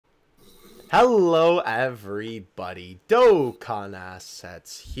Hello everybody, Dokkan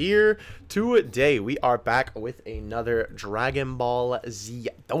Assets here. Today we are back with another Dragon Ball Z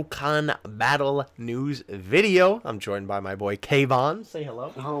Dokkan Battle News video. I'm joined by my boy Kayvon. Say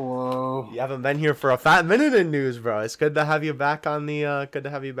hello. Hello. You haven't been here for a fat minute in news, bro. It's good to have you back on the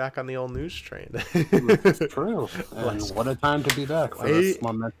old news train. It's true. And what a time to be back for this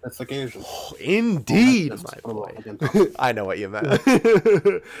momentous occasion. Indeed, my boy. I know what you meant.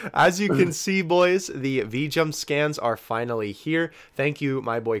 As you can see, boys, the V-Jump scans are finally here. Thank you,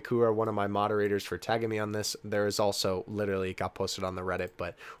 my boy Kura, one of my moderators, for tagging me on this. There is also, literally, got posted on the Reddit,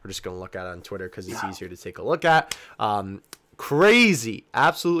 but we're just going to look at it on Twitter because it's easier to take a look at. Crazy,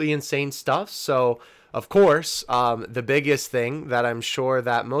 absolutely insane stuff. So, of course, the biggest thing that I'm sure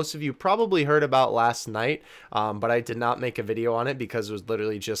that most of you probably heard about last night, but I did not make a video on it because it was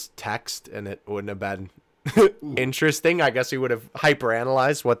literally just text and it wouldn't have been interesting. I guess we would have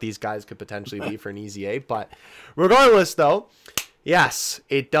hyper-analyzed what these guys could potentially be for an EZA. But regardless, though, yes,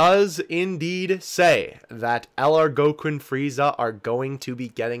 it does indeed say that LR Goku and Frieza are going to be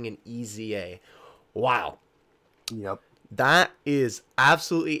getting an EZA. Wow. Yep. That is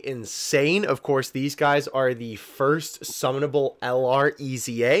absolutely insane. Of course, these guys are the first summonable LR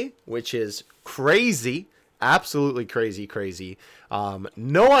EZA, which is crazy. Absolutely crazy.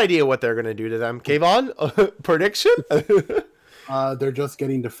 No idea what they're going to do to them. Kayvon, prediction? They're just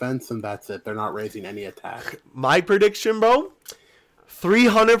getting defense, and that's it. They're not raising any attack. My prediction, bro,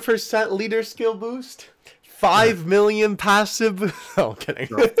 300% leader skill boost. 5 million passive. No, I'm kidding.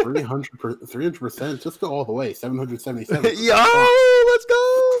 300%. Just go all the way. 777. Yo, let's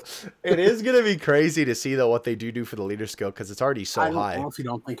go. It is gonna be crazy to see though what they do for the leader skill because it's already so high. I honestly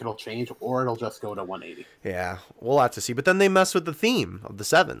don't think it'll change, or it'll just go to 180. Yeah, we'll have to see. But then they mess with the theme of the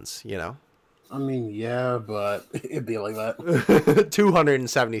sevens, you know. I mean, yeah, but it'd be like that.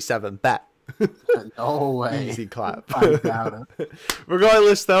 277 bet. No way. Easy clap. I doubt it.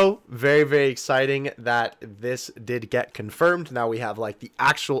 Regardless, though, very exciting that this did get confirmed. Now we have like the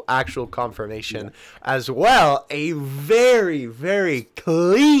actual confirmation as well. A very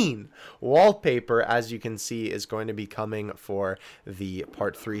clean wallpaper, as you can see, is going to be coming for the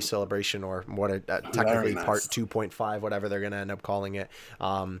Part 3 celebration, or what technically nice. Part 2.5, whatever they're going to end up calling it.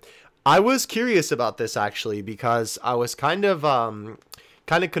 I was curious about this actually because I was kind of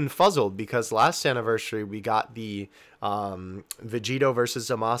confuzzled because last anniversary we got the Vegito versus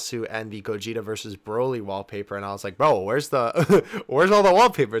Zamasu and the Gogeta versus Broly wallpaper, and I was like, bro, where's all the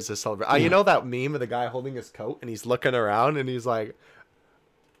wallpapers to celebrate? You know that meme of the guy holding his coat and he's looking around and he's like,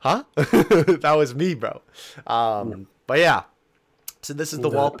 huh? That was me, bro. But yeah. So this is the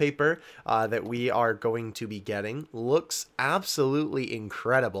wallpaper that we are going to be getting. Looks absolutely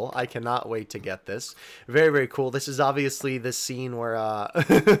incredible. I cannot wait to get this. Very cool. This is obviously the scene where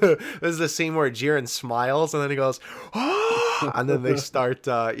Jiren smiles and then he goes, oh! And then they start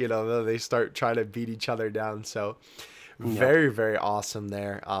they start trying to beat each other down. So very awesome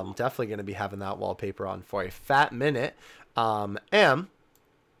there. Definitely going to be having that wallpaper on for a fat minute. And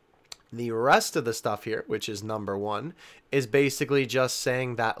the rest of the stuff here, which is number 1, is basically just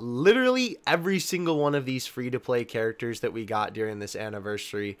saying that literally every single one of these free-to-play characters that we got during this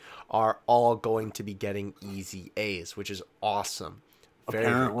anniversary are all going to be getting EZAs, which is awesome.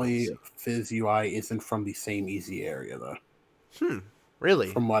 Apparently, Fizz UI isn't from the same EZ area, though. Really?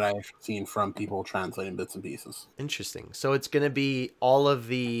 From what I've seen from people translating bits and pieces. Interesting. So it's going to be all of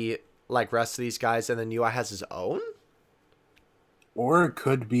the rest of these guys, and then UI has his own? Or it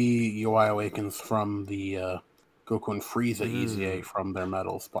could be UI Awakens from the Goku and Frieza EZA from their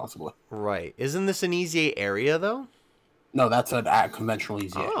medals, possibly. Right. Isn't this an EZA area, though? No, that's a conventional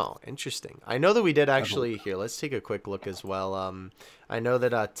EZA. Oh, interesting. I know that we did actually... Here, let's take a quick look as well. I know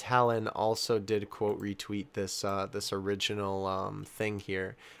that Talon also did quote retweet this this original thing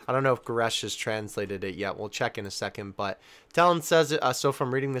here. I don't know if Goresh has translated it yet. We'll check in a second. But Talon says it. So if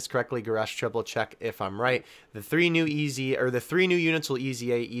I'm reading this correctly, Goresh triple check if I'm right. The 3 new units will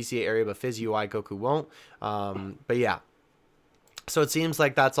EZA area, but Fizz UI Goku won't. But yeah. So it seems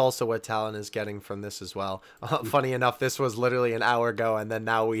like that's also what Talon is getting from this as well. Funny enough, this was literally an hour ago, and then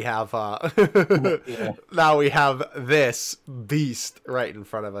now we have now we have this beast right in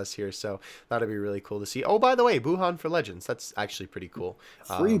front of us here. So that'd be really cool to see. Oh, by the way, Buhan for Legends. That's actually pretty cool.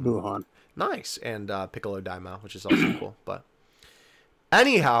 Free Buhan. Nice. And Piccolo Daima, which is also cool. But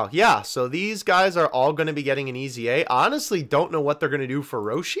anyhow, yeah, so these guys are all going to be getting an EZA. Honestly, don't know what they're going to do for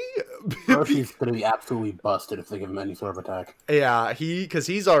Roshi. Roshi's going to be absolutely busted if they give him any sort of attack. Yeah, because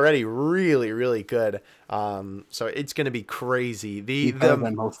he's already really good. So it's going to be crazy. He's better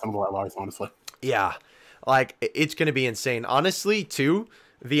than most summonable LRs, honestly. Yeah, like it's going to be insane. Honestly, too,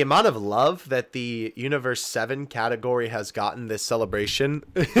 The amount of love that the Universe 7 category has gotten this celebration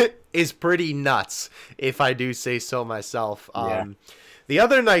is pretty nuts, if I do say so myself. Yeah. The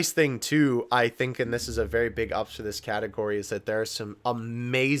other nice thing, too, I think, and this is a very big ups for this category, is that there are some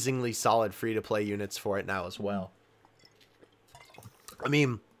amazingly solid free-to-play units for it now as well. I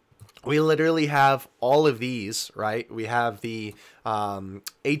mean, we literally have all of these, right? We have the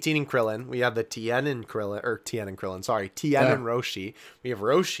 18 in Krillin. We have the Tien and Krillin, Tien and Roshi. We have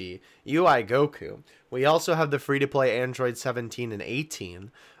Roshi, UI Goku. We also have the free-to-play Android 17 and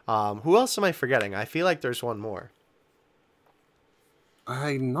 18. Who else am I forgetting? I feel like there's one more.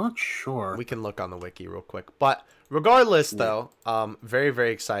 I'm not sure. We can look on the wiki real quick. But regardless, though, very,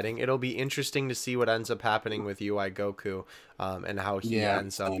 very exciting. It'll be interesting to see what ends up happening with UI Goku and how he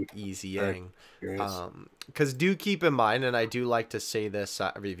ends up EZing. Because do keep in mind, and I do like to say this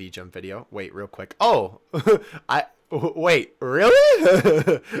every V-Jump video. Wait, real quick. Oh, wait,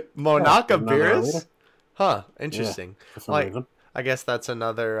 really? Monaka Beerus? Huh, interesting. Like, I guess that's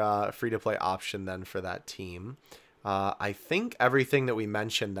another free-to-play option then for that team. I think everything that we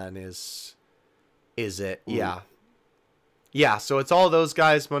mentioned then is it. Yeah. Yeah, so it's all those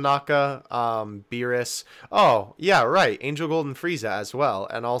guys, Monaka, Beerus. Oh, yeah, right. Angel Golden Frieza as well.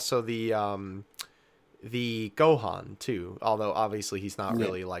 And also the Gohan too. Although obviously he's not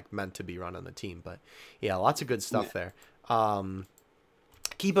really like meant to be run on the team, but yeah, lots of good stuff there.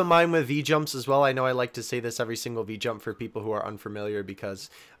 Keep in mind with V-Jumps as well. I know I like to say this every single V-Jump for people who are unfamiliar, because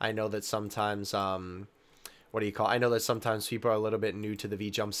I know that sometimes I know that sometimes people are a little bit new to the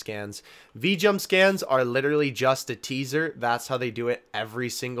V-Jump scans. V-Jump scans are literally just a teaser. That's how they do it every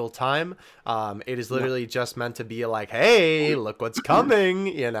single time. It is literally just meant to be like, hey, look what's coming,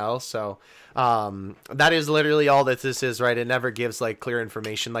 you know? So that is literally all that this is, right? It never gives like clear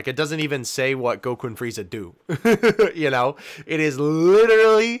information. Like, it doesn't even say what Goku and Frieza do, you know? It is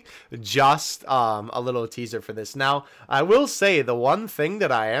literally just a little teaser for this. Now, I will say the one thing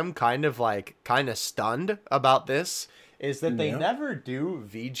that I am kind of stunned about this is that they never do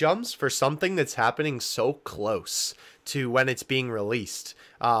V-Jumps for something that's happening so close to when it's being released.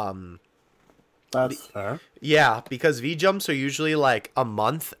 That's fair. Yeah, because V-Jumps are usually like a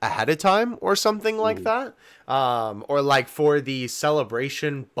month ahead of time or something like that. Or like for the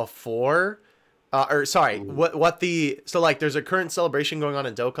celebration before. So like there's a current celebration going on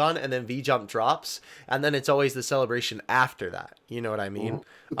in Dokkan, and then V-Jump drops, and then it's always the celebration after that. You know what I mean?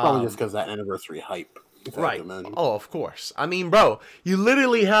 Probably just because that anniversary hype. Right. Oh, of course. I mean, bro, you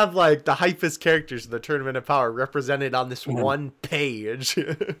literally have like the hypest characters in the Tournament of Power represented on this one page.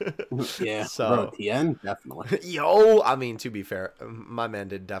 Yeah. So, bro, Tien, definitely. Yo, I mean, to be fair, my man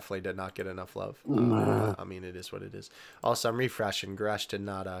definitely did not get enough love. I mean, it is what it is. Also, I'm refreshing. Gresh did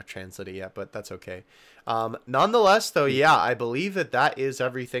not translate it yet, but that's okay. Nonetheless, though, yeah, I believe that is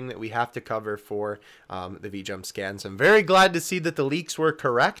everything that we have to cover for the V-Jump scans. I'm very glad to see that the leaks were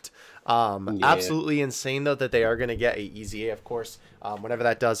correct. Absolutely insane, though, that they are going to get a EZA, of course. Whenever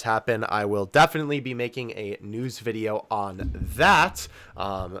that does happen, I will definitely be making a news video on that.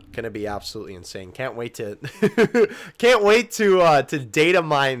 Gonna be absolutely insane. Can't wait to data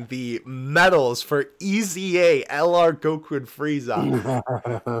mine the medals for EZA, LR, Goku, and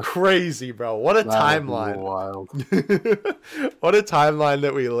Frieza. Crazy, bro. What a timeline. Wild. What a timeline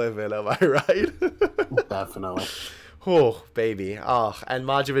that we live in, am I right? Definitely. Oh, baby. Oh, and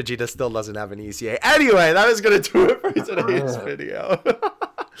Majin Vegeta still doesn't have an EZA. Anyway, that is going to do it for today's video.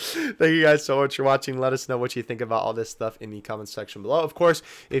 Thank you guys so much for watching. Let us know what you think about all this stuff in the comments section below. Of course,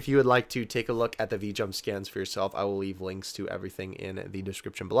 if you would like to take a look at the V-Jump scans for yourself, I will leave links to everything in the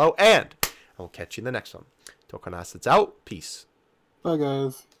description below. And I will catch you in the next one. Dokkan Assets out. Peace. Bye,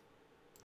 guys.